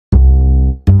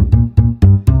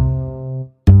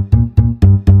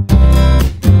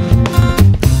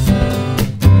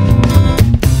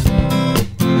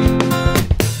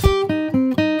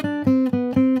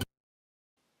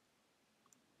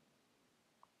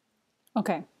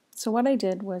Okay, so what I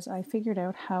did was I figured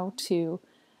out how to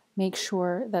make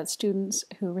sure that students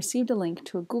who received a link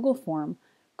to a Google form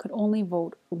could only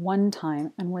vote one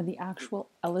time and were the actual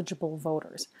eligible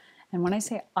voters. And when I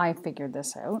say I figured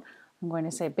this out, I'm going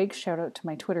to say a big shout out to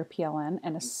my Twitter PLN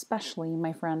and especially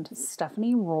my friend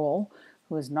Stephanie Roll,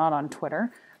 who is not on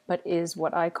Twitter, but is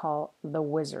what I call the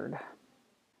wizard.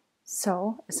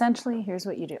 So essentially, here's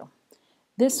what you do.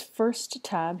 This first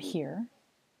tab here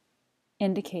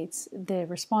indicates the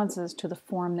responses to the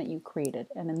form that you created.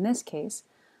 And in this case,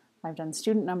 I've done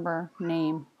student number,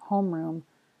 name, homeroom,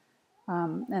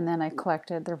 and then I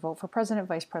collected their vote for president,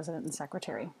 vice president, and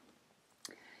secretary.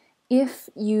 If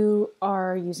you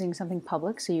are using something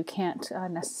public, so you can't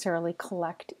necessarily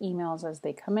collect emails as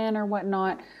they come in or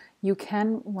whatnot, you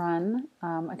can run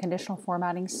a conditional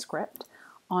formatting script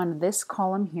on this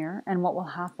column here. And what will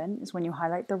happen is when you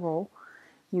highlight the row,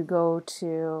 you go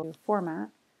to Format,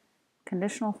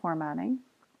 Conditional Formatting.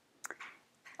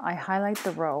 I highlight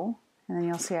the row, and then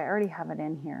you'll see I already have it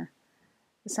in here.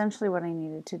 Essentially what I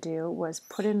needed to do was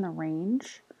put in the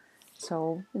range.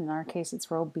 So in our case it's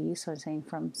row B, so I'm saying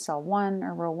from cell 1,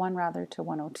 or row 1 rather, to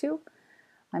 102.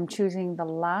 I'm choosing the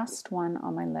last one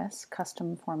on my list,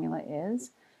 custom formula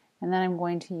is, and then I'm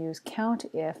going to use count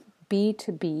if B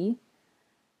to B,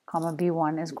 comma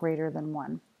B1 is greater than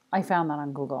 1. I found that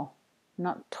on Google. I'm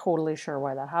not totally sure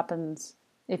why that happens.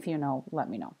 If you know, let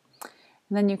me know.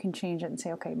 And then you can change it and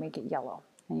say, okay, make it yellow.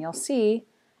 And you'll see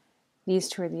these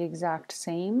two are the exact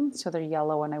same, so they're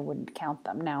yellow and I wouldn't count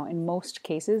them. Now, in most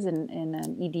cases, in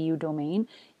an EDU domain,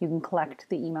 you can collect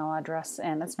the email address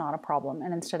and it's not a problem.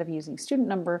 And instead of using student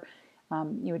number,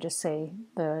 you would just say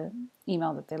the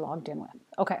email that they logged in with.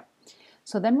 Okay,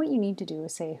 so then what you need to do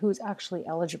is say who's actually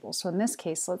eligible. So in this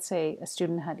case, let's say a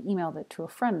student had emailed it to a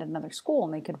friend at another school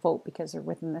and they could vote because they're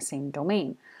within the same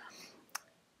domain.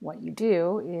 What you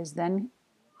do is then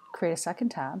create a second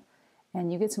tab,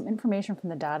 and you get some information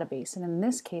from the database. And in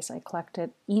this case, I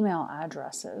collected email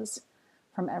addresses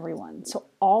from everyone. So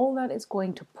all that is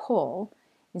going to pull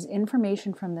is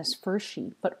information from this first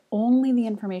sheet, but only the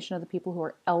information of the people who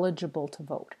are eligible to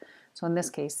vote. So in this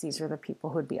case, these are the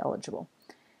people who would be eligible.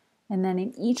 And then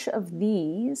in each of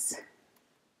these,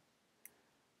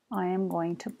 I am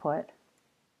going to put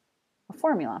a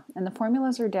formula, and the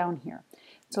formulas are down here.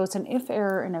 So it's an if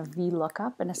error and a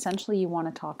VLOOKUP, and essentially you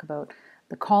want to talk about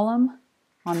the column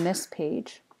on this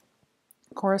page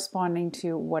corresponding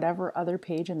to whatever other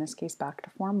page, in this case back to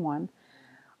Form 1.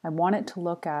 I want it to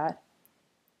look at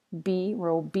B,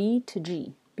 row B to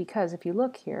G, because if you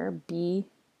look here, B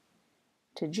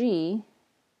to G,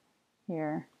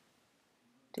 here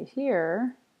to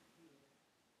here,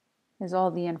 is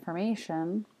all the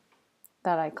information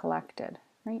that I collected,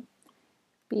 right?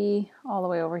 B all the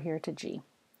way over here to G.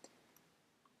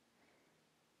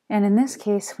 And in this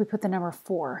case, we put the number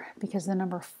 4 because the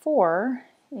number 4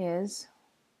 is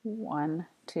 1,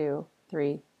 2,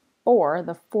 3, 4,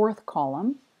 the fourth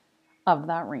column of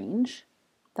that range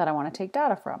that I want to take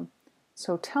data from.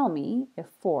 So tell me if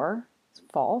 4 is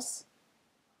false,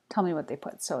 tell me what they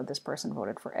put. So this person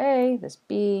voted for A, this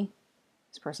B,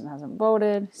 this person hasn't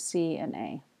voted, C and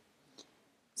A.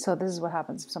 So this is what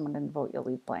happens if someone didn't vote, you'll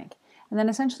leave blank. And then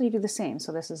essentially you do the same.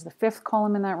 So this is the 5th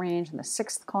column in that range and the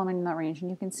 6th column in that range, and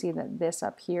you can see that this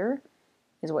up here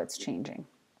is what's changing.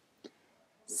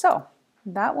 So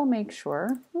that will make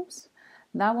sure,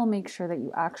 that will make sure that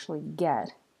you actually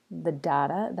get the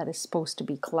data that is supposed to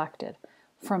be collected.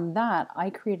 From that, I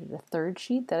created a third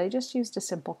sheet that I just used a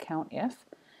simple count if.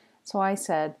 So I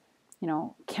said,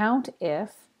 count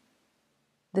if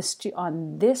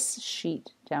on this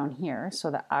sheet down here,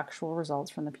 so the actual results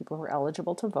from the people who are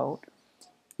eligible to vote,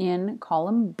 in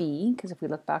column B, because if we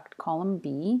look back to column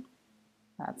B,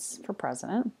 that's for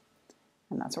president,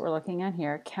 and that's what we're looking at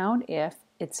here, count if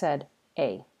it said A.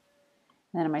 And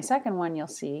then in my second one, you'll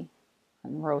see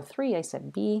in row 3, I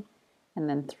said B, and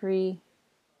then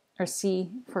C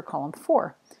for column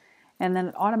 4. And then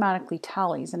it automatically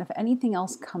tallies. And if anything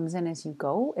else comes in as you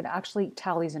go, it actually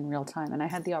tallies in real time. And I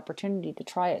had the opportunity to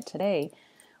try it today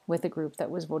with a group that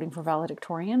was voting for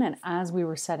valedictorian. And as we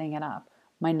were setting it up,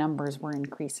 my numbers were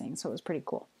increasing. So it was pretty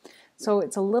cool. So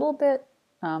it's a little bit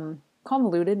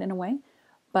convoluted in a way,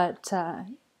 but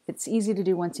it's easy to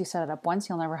do once you set it up once.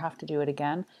 You'll never have to do it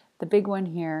again. The big one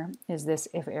here is this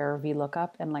if error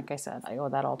VLOOKUP. And like I said, I owe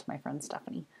that all to my friend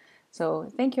Stephanie.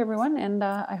 So thank you, everyone. And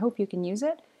I hope you can use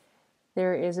it.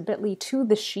 There is a bit.ly to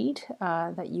the sheet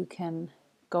that you can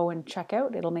go and check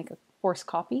out. It'll make a forced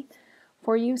copy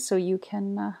for you so you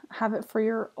can have it for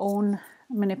your own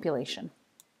manipulation.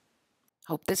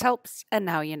 Hope this helps, and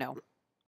now you know.